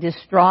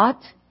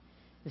distraught?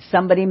 Does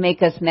somebody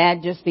make us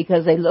mad just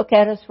because they look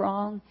at us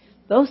wrong?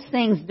 Those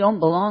things don't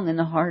belong in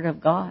the heart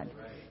of God.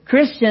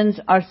 Christians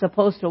are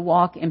supposed to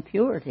walk in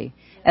purity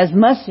as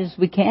much as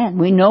we can.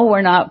 We know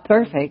we're not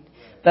perfect,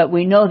 but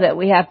we know that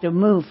we have to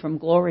move from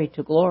glory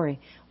to glory.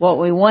 What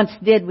we once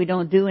did, we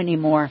don't do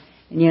anymore,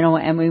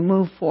 and we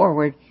move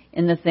forward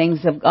in the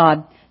things of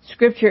God.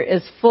 Scripture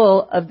is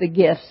full of the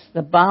gifts,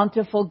 the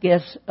bountiful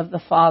gifts of the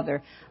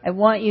Father. I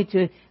want you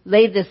to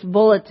lay this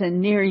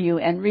bulletin near you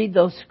and read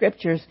those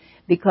scriptures,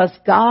 because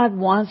God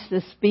wants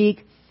to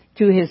speak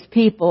to His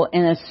people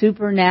in a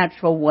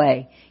supernatural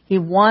way. He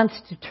wants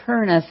to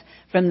turn us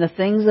from the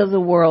things of the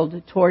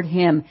world toward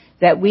Him,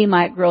 that we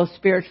might grow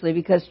spiritually.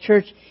 Because,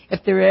 church,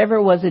 if there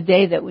ever was a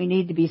day that we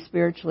need to be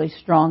spiritually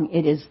strong,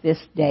 it is this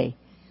day.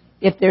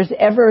 If there's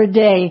ever a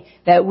day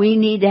that we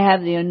need to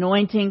have the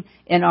anointing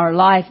in our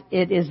life,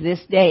 it is this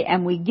day.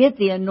 And we get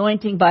the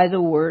anointing by the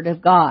Word of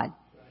God.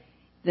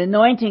 The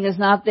anointing is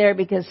not there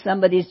because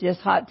somebody's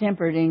just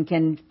hot-tempered and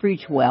can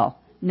preach well.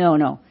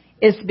 No.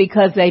 It's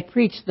because they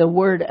preach the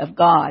Word of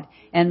God.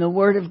 And the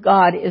Word of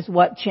God is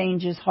what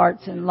changes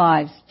hearts and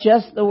lives.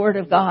 Just the Word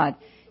of God.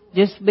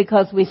 Just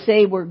because we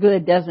say we're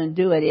good doesn't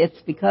do it. It's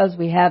because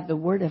we have the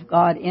Word of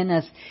God in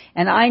us.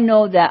 And I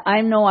know that. I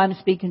know I'm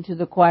speaking to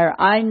the choir.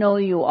 I know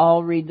you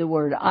all read the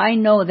Word. I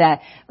know that.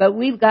 But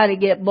we've got to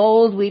get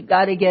bold. We've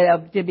got to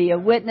to be a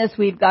witness.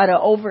 We've got to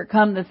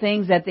overcome the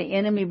things that the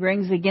enemy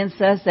brings against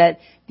us that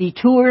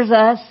detours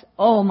us.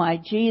 Oh my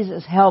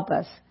Jesus, help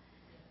us.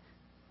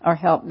 Or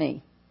help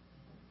me.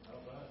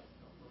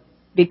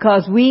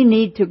 Because we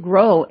need to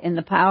grow in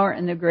the power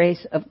and the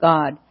grace of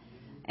God.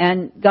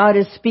 And God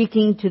is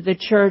speaking to the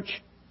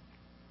church.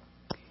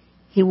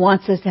 He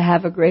wants us to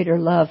have a greater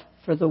love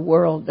for the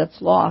world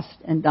that's lost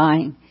and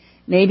dying.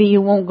 Maybe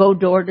you won't go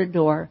door to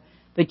door,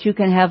 but you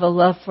can have a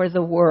love for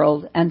the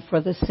world and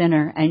for the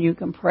sinner, and you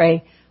can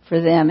pray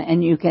for them,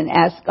 and you can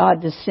ask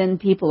God to send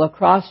people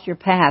across your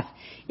path.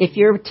 If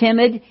you're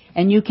timid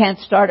and you can't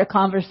start a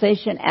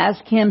conversation,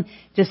 ask Him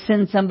to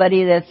send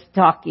somebody that's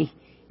talky.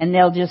 And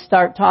they'll just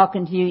start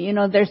talking to you. You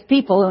know, there's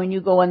people when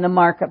you go in the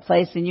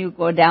marketplace and you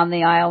go down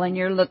the aisle and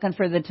you're looking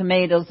for the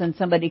tomatoes and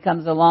somebody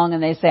comes along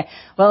and they say,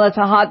 well, it's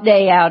a hot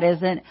day out,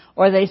 isn't it?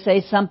 Or they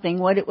say something,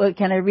 what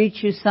can I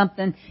reach you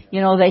something?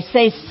 You know, they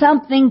say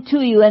something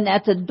to you and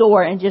that's a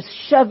door, and just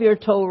shove your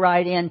toe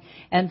right in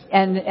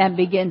and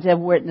begin to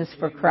witness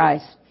for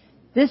Christ.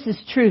 This is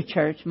true,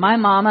 church. My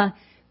mama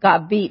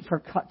got beat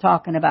for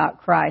talking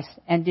about Christ.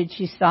 And did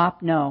she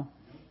stop? No.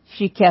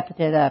 She kept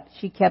it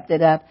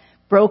up.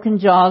 Broken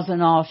jaws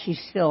and all, she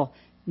still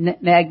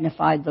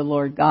magnified the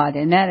Lord God.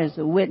 And that is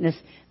a witness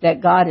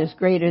that God is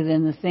greater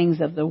than the things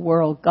of the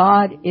world.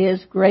 God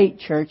is great,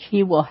 church.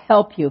 He will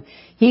help you.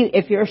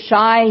 If you're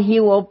shy,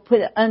 He will put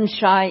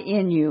unshy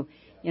in you.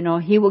 You know,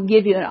 He will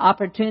give you an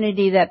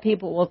opportunity that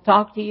people will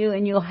talk to you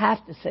and you'll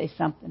have to say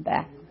something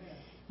back.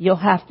 You'll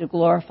have to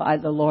glorify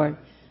the Lord.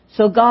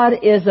 So God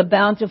is a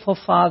bountiful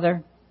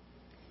Father.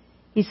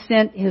 He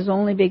sent His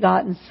only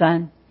begotten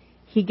Son.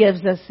 He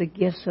gives us the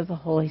gifts of the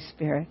Holy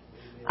Spirit.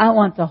 I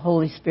want the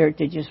Holy Spirit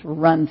to just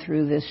run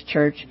through this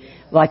church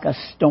like a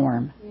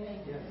storm.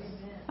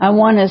 I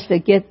want us to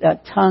get the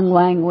tongue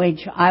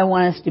language. I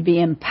want us to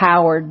be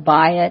empowered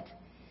by it.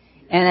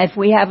 And if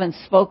we haven't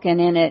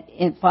spoken in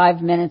it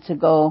 5 minutes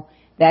ago,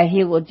 that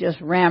He will just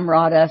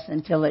ramrod us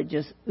until it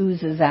just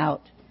oozes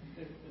out.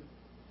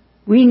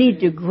 We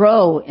need to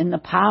grow in the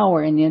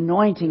power and the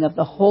anointing of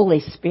the Holy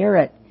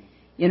Spirit.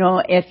 You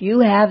know, if you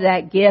have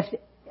that gift,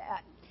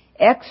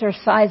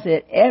 exercise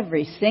it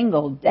every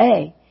single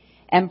day.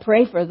 And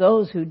pray for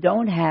those who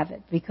don't have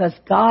it, because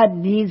God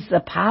needs the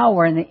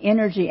power and the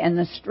energy and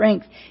the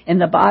strength in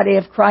the body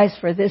of Christ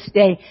for this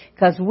day,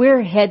 because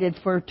we're headed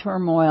for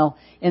turmoil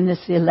in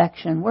this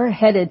election.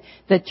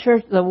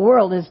 The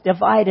world is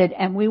divided,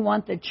 and we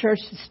want the church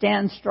to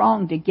stand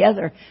strong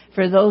together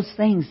for those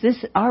things.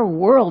 Our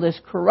world is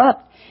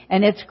corrupt.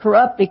 And it's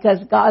corrupt because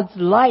God's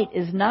light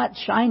is not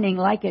shining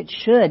like it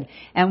should.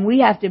 And we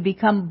have to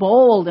become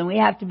bold, and we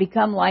have to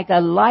become like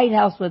a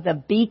lighthouse with a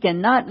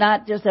beacon,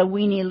 not just a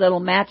weeny little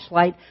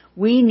matchlight.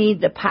 We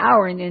need the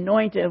power and the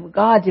anointing of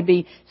God to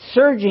be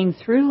surging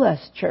through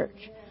us, church.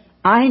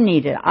 I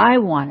need it. I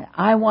want it.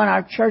 I want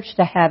our church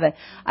to have it.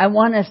 I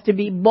want us to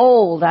be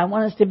bold. I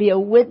want us to be a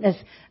witness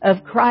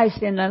of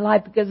Christ in their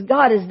life, because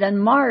God has done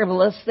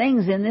marvelous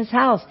things in this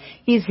house.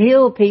 He's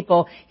healed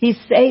people. He's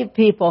saved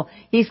people.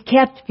 He's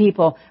kept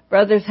people.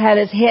 Brother's had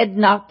his head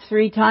knocked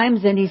 3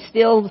 times and he's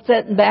still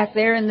sitting back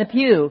there in the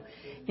pew.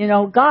 You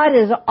know, God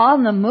is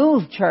on the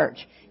move,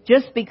 church.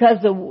 Just because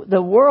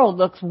the world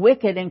looks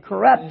wicked and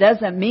corrupt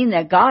doesn't mean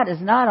that God is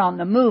not on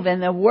the move.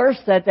 And the worse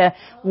that the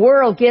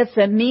world gets,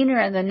 the meaner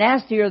and the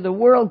nastier the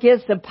world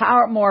gets, the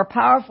more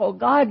powerful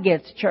God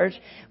gets, church.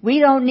 We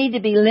don't need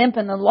to be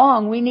limping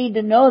along. We need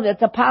to know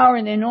that the power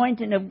and the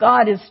anointing of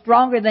God is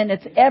stronger than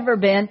it's ever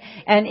been,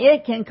 and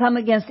it can come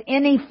against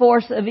any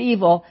force of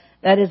evil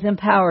that is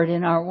empowered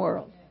in our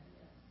world.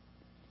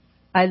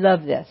 I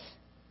love this.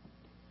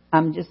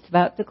 I'm just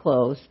about to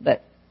close,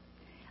 but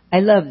I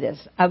love this.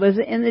 I was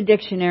in the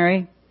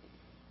dictionary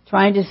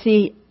trying to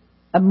see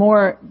a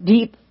more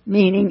deep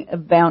meaning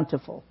of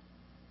bountiful.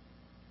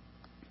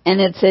 And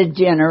it said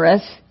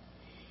generous.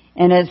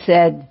 And it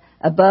said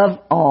above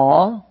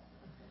all.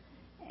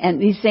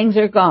 And these things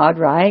are God,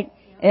 right?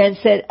 And it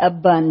said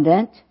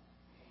abundant.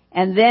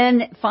 And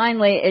then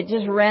finally it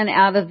just ran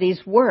out of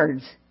these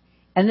words.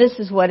 And this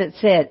is what it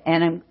said.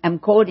 And I'm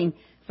quoting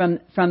from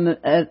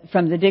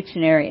the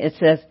dictionary. It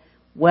says,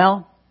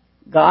 well,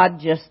 God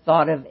just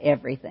thought of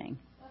everything.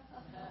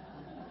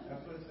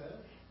 That's what it said?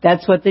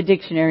 That's what the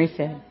dictionary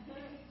said.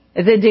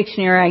 It's a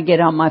dictionary I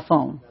get on my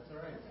phone. That's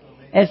all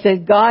right. It says,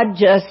 God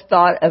just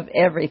thought of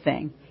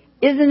everything.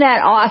 Isn't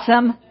that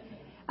awesome?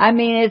 I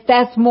mean,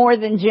 that's more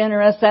than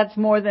generous. That's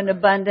more than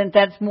abundant.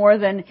 That's more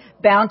than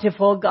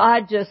bountiful.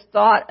 God just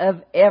thought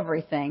of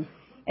everything.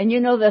 And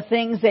you know the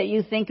things that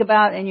you think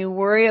about and you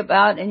worry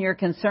about and you're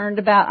concerned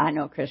about? I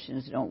know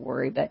Christians don't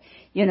worry, but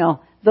you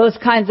know, those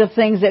kinds of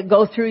things that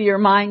go through your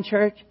mind,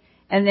 church.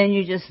 And then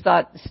you just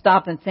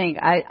stop and think.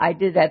 I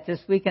did that this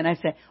week, and I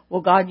said,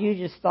 well, God, you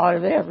just thought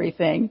of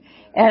everything.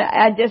 And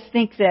I just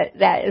think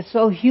that is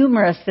so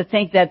humorous to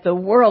think that the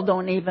world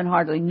don't even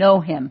hardly know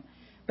him,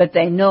 but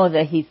they know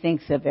that he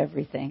thinks of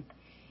everything.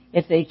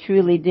 If they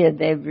truly did,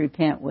 they'd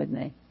repent, wouldn't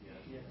they?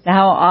 Yes.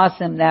 How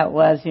awesome that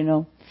was,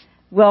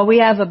 Well, we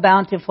have a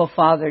Bountiful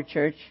Father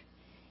church,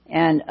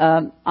 and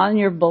on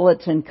your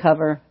bulletin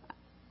cover,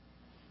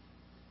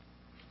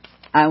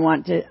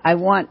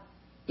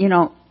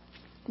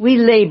 we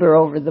labor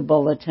over the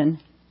bulletin.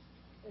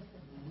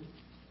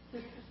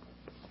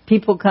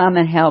 People come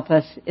and help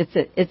us.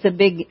 It's a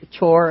big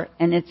chore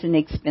and it's an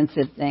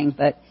expensive thing,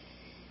 but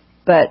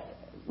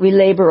we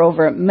labor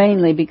over it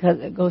mainly because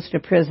it goes to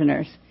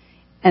prisoners,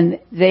 and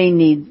they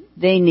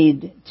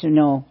need to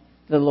know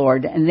the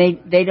Lord. And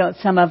they don't.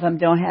 Some of them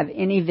don't have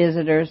any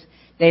visitors.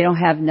 They don't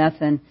have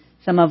nothing.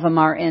 Some of them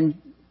are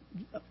in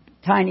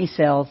tiny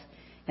cells,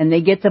 and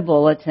they get the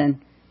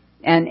bulletin,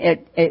 and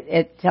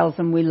it tells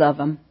them we love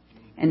them.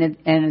 And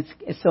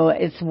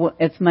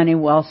it's money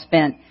well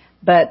spent.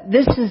 But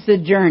this is the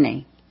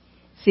journey.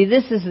 See,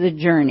 this is the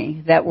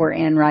journey that we're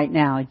in right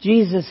now.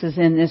 Jesus is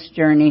in this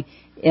journey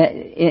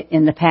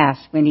in the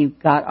past when he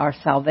got our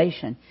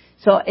salvation.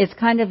 So it's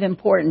kind of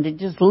important to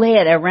just lay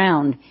it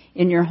around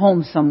in your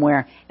home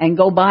somewhere and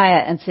go by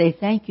it and say,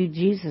 thank you,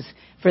 Jesus,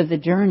 for the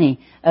journey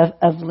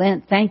of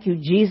Lent. Thank you,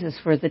 Jesus,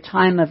 for the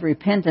time of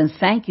repentance.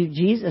 Thank you,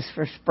 Jesus,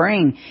 for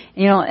spring.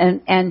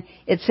 And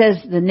it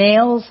says the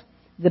nails,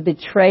 the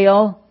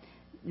betrayal,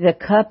 the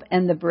cup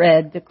and the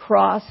bread, the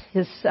cross,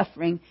 his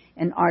suffering,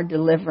 and our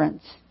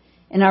deliverance.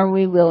 And are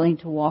we willing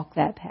to walk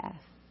that path?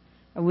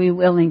 Are we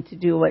willing to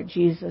do what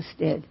Jesus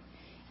did?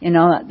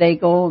 They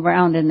go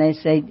around and they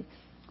say,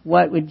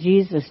 what would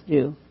Jesus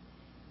do?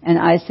 And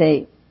I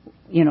say,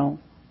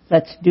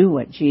 let's do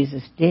what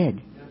Jesus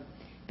did.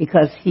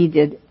 Because he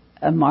did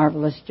a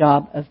marvelous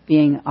job of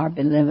being our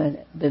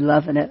beloved,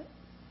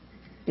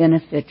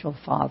 beneficial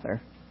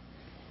Father.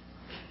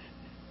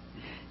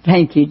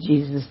 Thank you,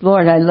 Jesus.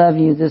 Lord, I love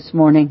you this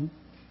morning.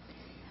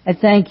 I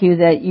thank you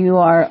that you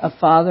are a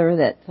Father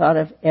that thought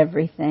of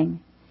everything,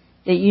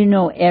 that you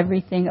know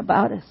everything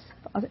about us,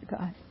 Father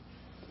God.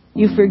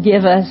 You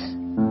forgive us.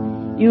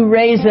 You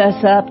raise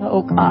us up,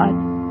 oh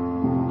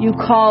God. You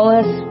call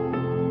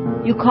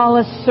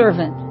us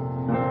servant,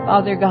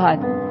 Father God.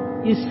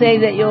 You say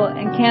that you'll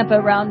encamp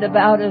around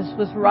about us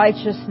with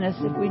righteousness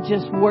if we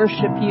just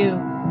worship you,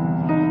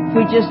 if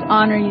we just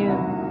honor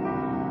you.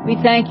 We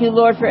thank you,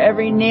 Lord, for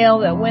every nail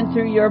that went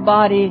through your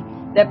body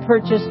that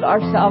purchased our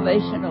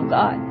salvation, oh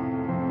God.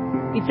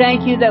 We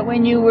thank you that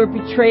when you were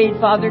betrayed,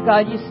 Father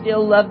God, you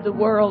still loved the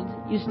world.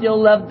 You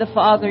still loved the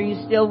Father.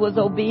 You still was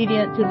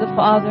obedient to the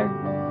Father.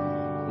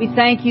 We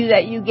thank you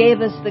that you gave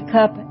us the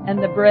cup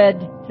and the bread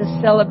to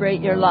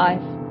celebrate your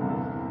life.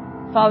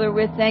 Father,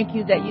 we thank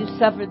you that you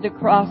suffered the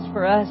cross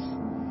for us.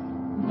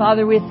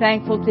 Father, we're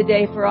thankful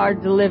today for our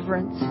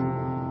deliverance.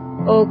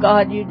 Oh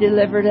God, you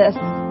delivered us.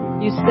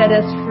 You set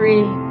us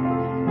free.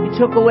 You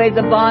took away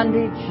the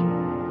bondage,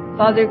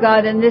 Father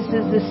God, and this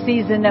is the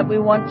season that we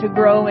want to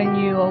grow in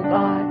you, oh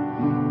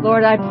God.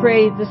 Lord, I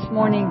pray this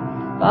morning,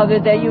 Father,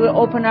 that you would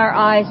open our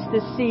eyes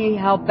to see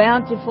how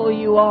bountiful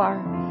you are.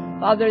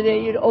 Father,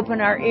 that you'd open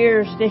our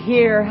ears to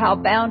hear how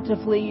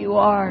bountifully you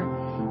are.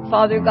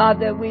 Father God,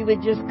 that we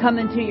would just come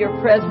into your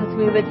presence.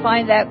 We would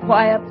find that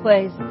quiet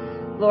place,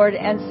 Lord,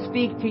 and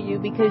speak to you,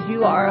 because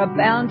you are a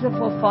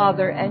bountiful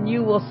Father and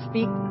you will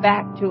speak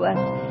back to us.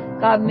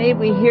 God, may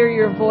we hear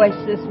your voice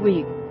this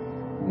week.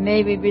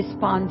 May we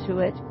respond to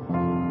it.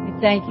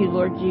 We thank you,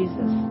 Lord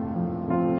Jesus.